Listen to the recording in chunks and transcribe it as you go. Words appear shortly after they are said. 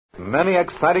Many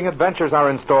exciting adventures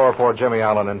are in store for Jimmy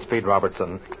Allen and Speed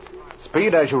Robertson.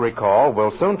 Speed, as you recall,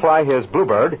 will soon fly his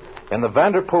Bluebird in the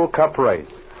Vanderpool Cup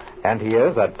race. And he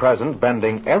is, at present,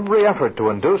 bending every effort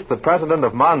to induce the president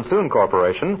of Monsoon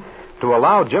Corporation to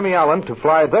allow Jimmy Allen to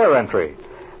fly their entry,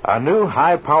 a new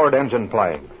high-powered engine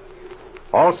plane.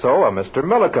 Also, a Mr.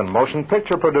 Milliken, motion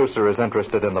picture producer, is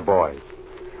interested in the boys.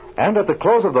 And at the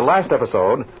close of the last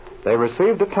episode, they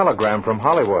received a telegram from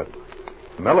Hollywood.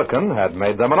 Milliken had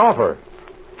made them an offer.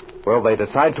 Will they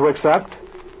decide to accept?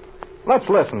 Let's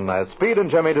listen as Speed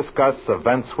and Jimmy discuss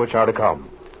events which are to come.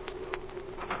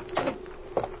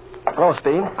 Hello,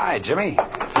 Speed. Hi, Jimmy.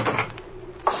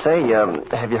 Say,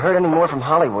 have you heard any more from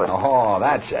Hollywood? Oh,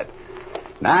 that's it.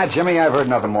 Nah, Jimmy, I've heard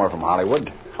nothing more from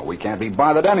Hollywood. We can't be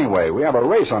bothered anyway. We have a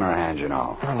race on our hands, you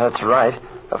know. That's right.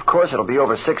 Of course, it'll be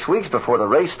over 6 weeks before the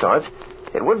race starts.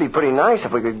 It would be pretty nice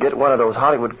if we could get one of those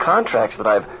Hollywood contracts that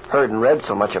I've heard and read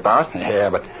so much about. Yeah,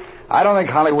 but I don't think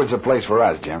Hollywood's a place for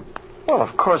us, Jim. Well,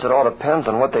 of course, it all depends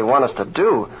on what they want us to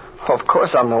do. Of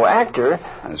course, I'm no actor.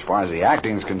 As far as the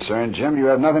acting's concerned, Jim, you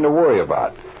have nothing to worry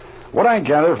about. What I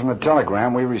gather from the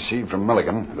telegram we received from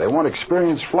Milliken, they want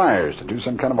experienced flyers to do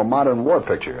some kind of a modern war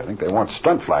picture. I think they want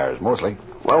stunt flyers, mostly.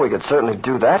 Well, we could certainly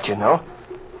do that, you know.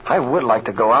 I would like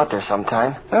to go out there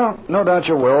sometime. Well, no doubt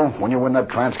you will. When you win that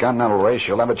transcontinental race,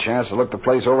 you'll have a chance to look the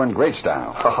place over in great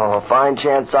style. Oh, fine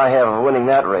chance I have of winning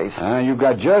that race. You've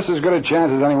got just as good a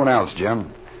chance as anyone else,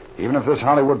 Jim. Even if this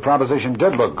Hollywood proposition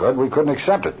did look good, we couldn't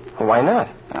accept it. Why not?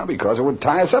 Well, because it would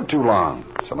tie us up too long.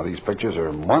 Some of these pictures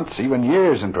are months, even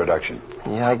years in production.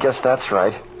 Yeah, I guess that's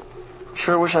right.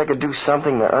 Sure wish I could do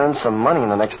something to earn some money in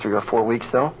the next 3 or 4 weeks,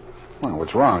 though. Well,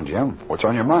 what's wrong, Jim? What's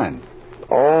on your mind?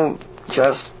 Oh,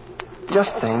 just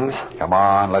things. Come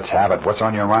on, let's have it. What's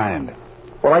on your mind?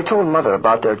 Well, I told Mother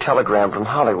about their telegram from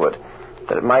Hollywood,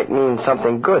 that it might mean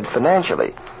something good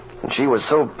financially. And she was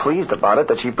so pleased about it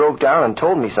that she broke down and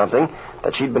told me something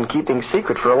that she'd been keeping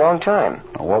secret for a long time.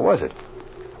 What was it?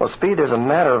 Well, Speed, there's a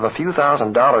matter of a few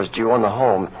 $1,000s due on the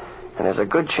home, and there's a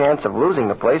good chance of losing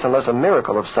the place unless a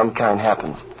miracle of some kind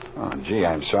happens. Oh, gee,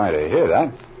 I'm sorry to hear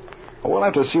that. We'll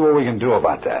have to see what we can do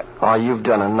about that. Oh, you've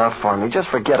done enough for me. Just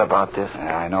forget about this.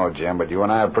 Yeah, I know, Jim, but you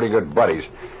and I are pretty good buddies.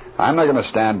 I'm not going to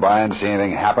stand by and see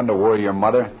anything happen to worry your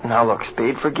mother. Now, look,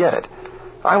 Speed, forget it.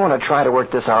 I want to try to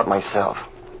work this out myself.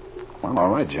 Well,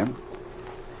 all right, Jim.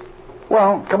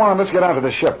 Well, come on, let's get out to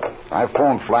the ship. I've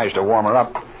phoned Flash to warm her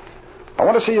up. I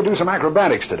want to see you do some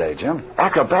acrobatics today, Jim.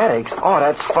 Acrobatics? Oh,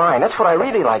 that's fine. That's what I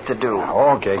really like to do.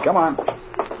 Okay, come on.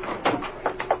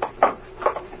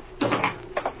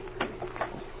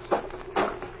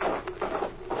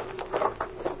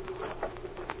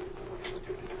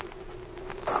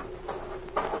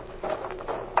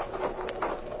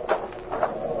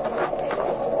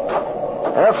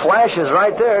 Flash is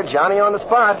right there, Johnny on the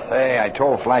spot. Hey, I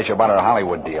told Flash about our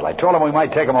Hollywood deal. I told him we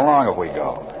might take him along if we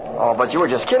go. Oh, but you were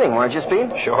just kidding, weren't you,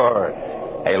 Speed? Sure.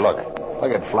 Hey, look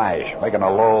at Flash making a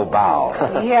low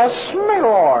bow. Yes, my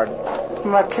lord.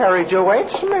 The carriage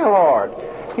awaits, my lord.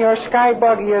 Your sky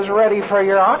buggy is ready for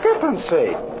your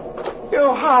occupancy.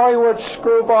 You Hollywood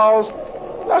screwballs.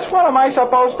 Just what am I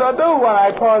supposed to do when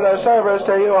I pour the service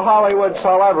to you Hollywood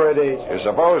celebrities? You're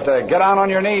supposed to get down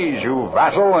on your knees, you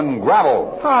vassal, and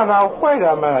grovel. Oh, now, wait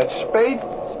a minute, Speed.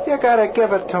 You gotta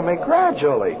give it to me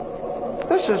gradually.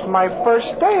 This is my first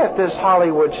day at this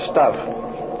Hollywood stuff.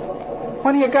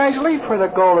 When do you guys leave for the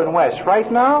Golden West?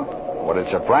 Right now? Would it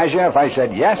surprise you if I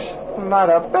said yes?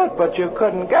 Not a bit, but you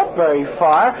couldn't get very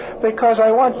far because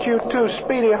I want you two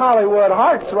speedy Hollywood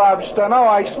heartthrobs to know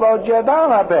I slowed you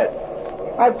down a bit.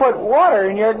 I put water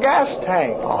in your gas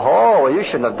tank. Oh, well, you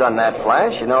shouldn't have done that,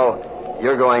 Flash. You know,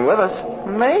 you're going with us.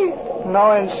 Me?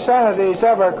 No insanity's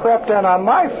ever crept in on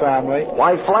my family.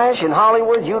 Why, Flash, in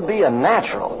Hollywood, you'd be a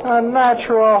natural. A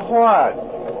natural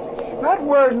what? That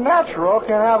word natural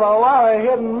can have a lot of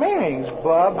hidden meanings,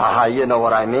 Bub. You know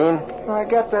what I mean. I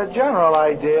get the general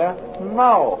idea.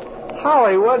 No,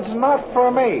 Hollywood's not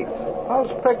for me. Those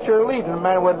picture leading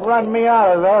men would run me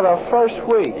out of there the first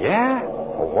week. Yeah?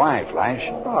 Well, why, Flash?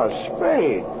 Oh,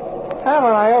 Speed.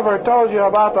 Haven't I ever told you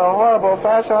about the horrible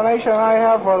fascination I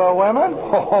have for the women?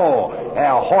 Oh,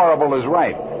 yeah, horrible is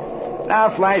right.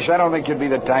 Now, Flash, I don't think you'd be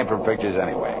the type for pictures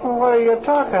anyway. What are you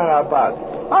talking about?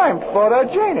 I'm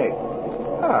photogenic.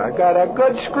 I got a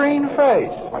good screen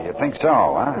face. Well, you think so,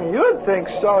 huh? You'd think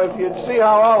so if you'd see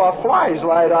how all the flies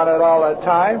light on it all the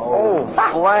time. Oh,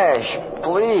 Flash,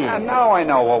 please. And now I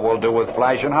know what we'll do with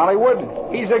Flash in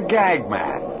Hollywood. He's a gag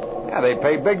man. Yeah, they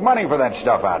pay big money for that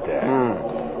stuff out there.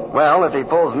 Well, if he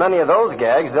pulls many of those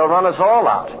gags, they'll run us all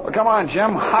out. Well, come on,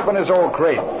 Jim. Hop in his old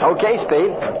crate. Okay,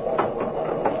 Speed.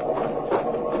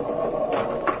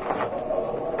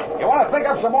 pick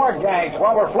up some more gangs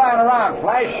while we're flying around,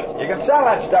 Flash. You can sell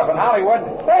that stuff in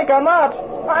Hollywood. Think I'm not.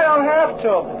 I don't have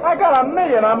to. I got 1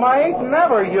 million on my ain't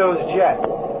never used jet.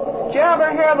 Did you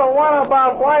ever hear the one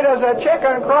about why does a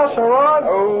chicken cross the road?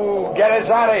 Oh, get us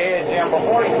out of here, Jim,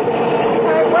 before he...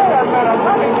 Hey, wait a minute.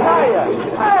 Let me tell you.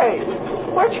 Hey,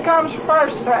 which comes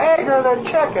first, the egg or the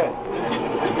chicken?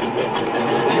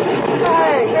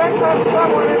 Hey, there comes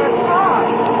someone in a car.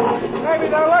 Maybe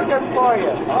they're looking for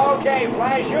you. Okay,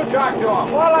 Flash, you talk to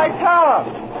him. What'll I tell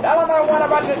them? Tell him I want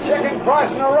about the chicken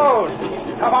crossing the road.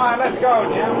 Come on, let's go,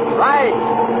 Jim. Right.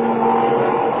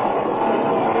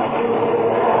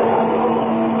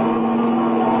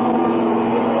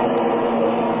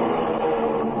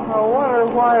 I wonder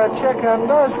why a chicken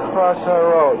does cross the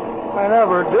road. I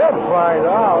never did find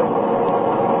out.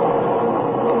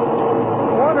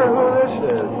 I wonder who this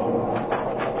is.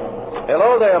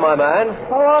 Hello there, my man.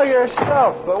 Hello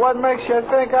yourself, but what makes you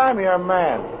think I'm your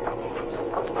man?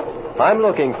 I'm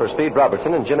looking for Speed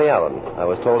Robertson and Jimmy Allen. I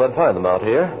was told I'd find them out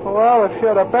here. Well, if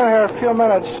you'd have been here a few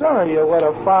minutes sooner, you would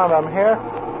have found them here.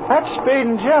 That's Speed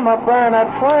and Jim up there in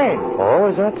that plane. Oh,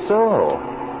 is that so?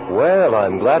 Well,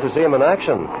 I'm glad to see them in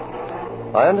action.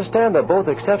 I understand they're both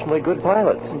exceptionally good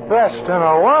pilots. Best in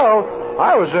the world.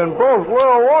 I was in both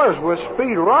World Wars with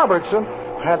Speed Robertson.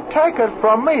 And take it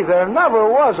from me, there never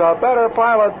was a better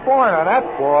pilot born than that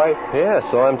boy. Yes,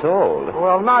 so I'm told.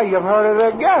 Well, now you've heard it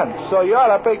again, so you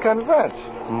ought to be convinced.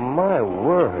 My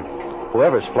word.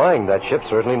 Whoever's flying that ship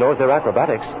certainly knows their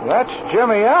acrobatics. That's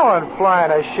Jimmy Allen flying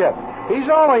a ship. He's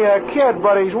only a kid,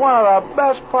 but he's one of the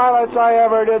best pilots I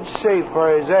ever did see for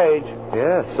his age.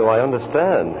 Yes, so I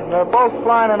understand. They're both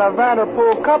flying in a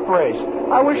Vanderpool Cup race.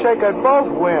 I wish they could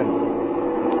both win.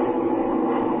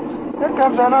 Here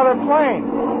comes another plane.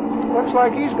 Looks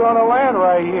like he's going to land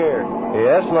right here.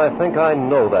 Yes, and I think I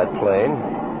know that plane.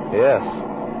 Yes,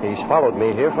 he's followed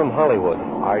me here from Hollywood.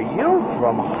 Are you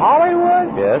from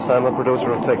Hollywood? Yes, I'm a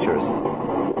producer of pictures.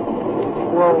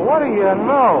 Well, what do you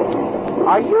know?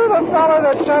 Are you the fella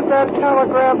that sent that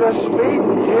telegram to Speed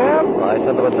and Jim? I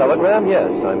sent them a telegram, yes.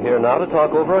 I'm here now to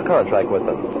talk over a contract with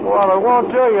them. Well, it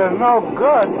won't do you no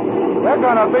good. They're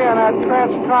going to be in that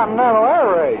transcontinental air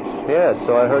race. Yes,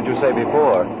 so I heard you say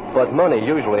before. But money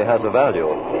usually has a value.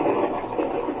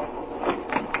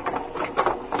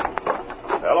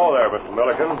 Hello there, Mr.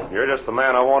 Milliken. You're just the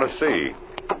man I want to see.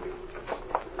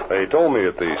 They told me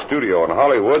at the studio in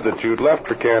Hollywood that you'd left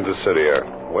for Kansas City.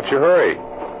 What's your hurry?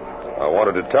 I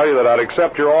wanted to tell you that I'd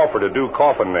accept your offer to do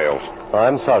coffin nails.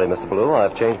 I'm sorry, Mr. Blue.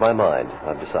 I've changed my mind.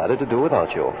 I've decided to do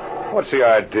without you. What's the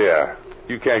idea?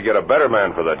 You can't get a better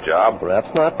man for that job.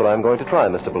 Perhaps not, but I'm going to try,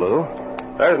 Mr. Blue.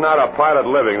 There's not a pilot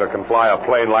living that can fly a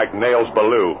plane like Nails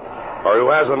Ballou, or who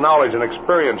has the knowledge and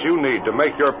experience you need to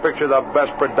make your picture the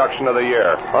best production of the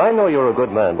year. I know you're a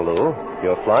good man, Ballou.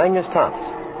 Your flying is tops.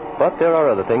 But there are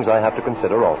other things I have to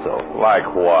consider also. Like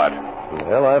what?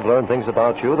 Well, I've learned things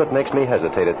about you that makes me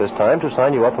hesitate at this time to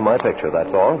sign you up for my picture,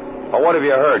 that's all. Well, what have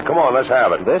you heard? Come on, let's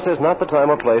have it. This is not the time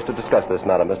or place to discuss this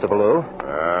matter, Mr. Ballou.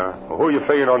 Who are you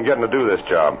figuring on getting to do this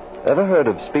job? Ever heard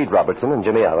of Speed Robertson and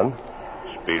Jimmy Allen?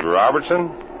 Speed Robertson?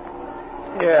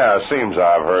 Yeah, seems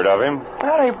I've heard of him.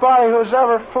 Anybody who's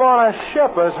ever flown a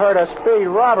ship has heard of Speed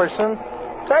Robertson.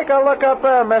 Take a look up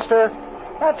there, mister.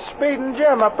 That's Speed and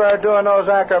Jim up there doing those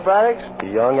acrobatics.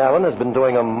 Young Allen has been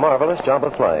doing a marvelous job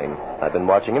of flying. I've been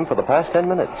watching him for the past 10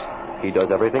 minutes. He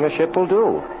does everything a ship will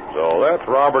do. So that's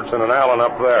Robertson and Allen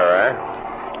up there, eh?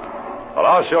 Well,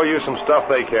 I'll show you some stuff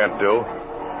they can't do.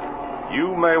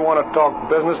 You may want to talk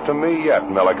business to me yet,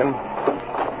 Milliken.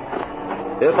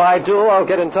 If I do, I'll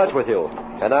get in touch with you.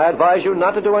 And I advise you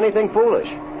not to do anything foolish.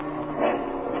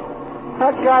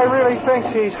 That guy really thinks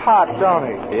he's hot, don't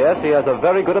he? Yes, he has a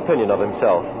very good opinion of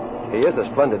himself. He is a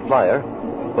splendid flyer.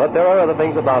 But there are other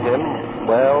things about him.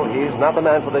 Well, he's not the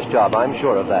man for this job, I'm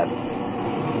sure of that.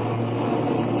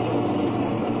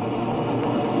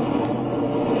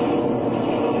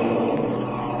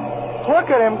 Look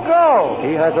at him go.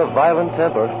 He has a violent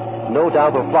temper. No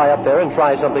doubt he'll fly up there and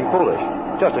try something foolish,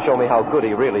 just to show me how good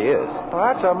he really is.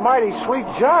 Well, that's a mighty sweet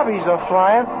job he's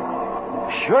a-flying.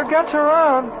 Sure gets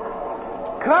around.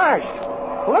 Gosh,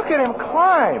 look at him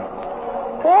climb.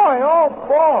 Boy, oh,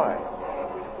 boy.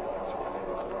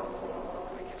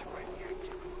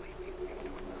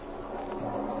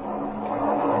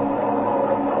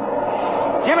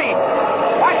 Jimmy,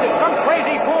 watch it. Some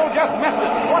crazy fool just missed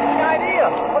us. What's the idea?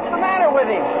 What's the matter with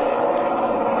him?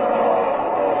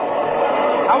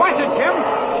 Now watch it, Jim.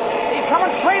 He's coming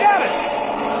straight at us.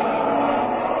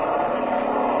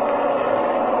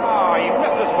 Oh, he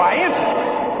missed us by inches.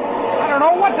 I don't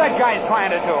know what that guy's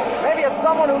trying to do. Maybe it's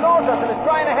someone who knows us and is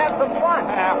trying to have some fun.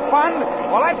 Fun?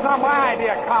 Well, that's not my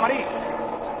idea of comedy.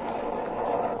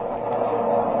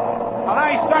 Well, now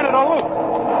he's started a loop.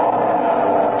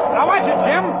 Now watch it,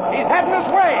 Jim. He's heading this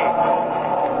way.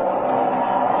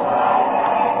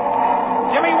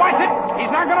 Jimmy, watch it.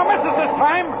 He's not going to miss us this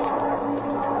time.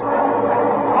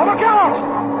 Oh, look out!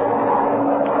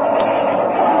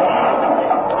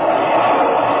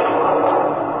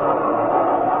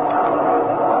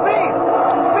 Speed!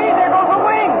 Speed, there goes a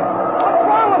wing! What's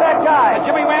wrong with that guy?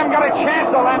 Jimmy, we haven't got a chance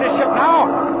to land this ship now.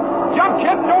 Jump,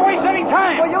 kid. Don't waste any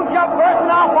time. Well, you jump first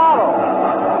and I'll follow.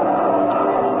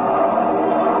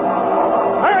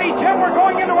 Hurry, Jim. We're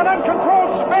going into an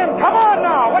uncontrolled spin. Come on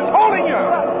now. What's holding you?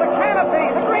 The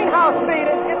canopy, the greenhouse speed,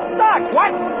 it's stuck.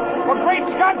 What? Well, great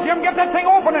Scott, Jim. Get that thing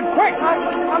open and quick.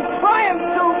 I'm trying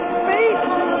to, Speed.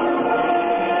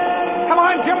 Come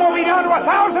on, Jim. We'll be down to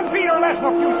 1,000 feet or less in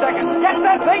a few seconds. Get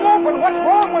that thing open. What's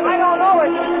wrong with it? I don't know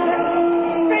it.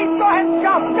 Speed, go ahead and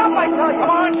jump. Jump, I tell you. Come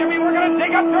on, Jimmy. We're going to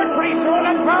dig up dirt pretty soon.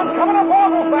 That ground's coming up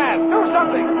awful fast. Do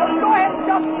something. Go ahead and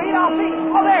jump, Speed. I'll see.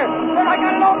 Oh, there. There, I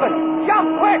got it open. Jump,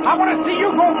 quick. I want to see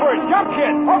you go first. Jump,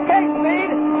 kid. Okay, Speed.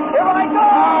 Here I go.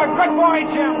 Oh, good boy,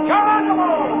 Jim. Come on, come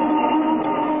on.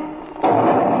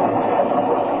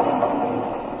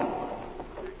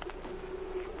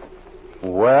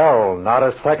 Well, not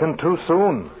a second too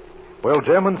soon. Will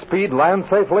Jim and Speed land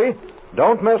safely?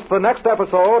 Don't miss the next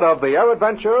episode of The Air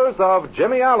Adventures of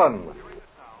Jimmy Allen.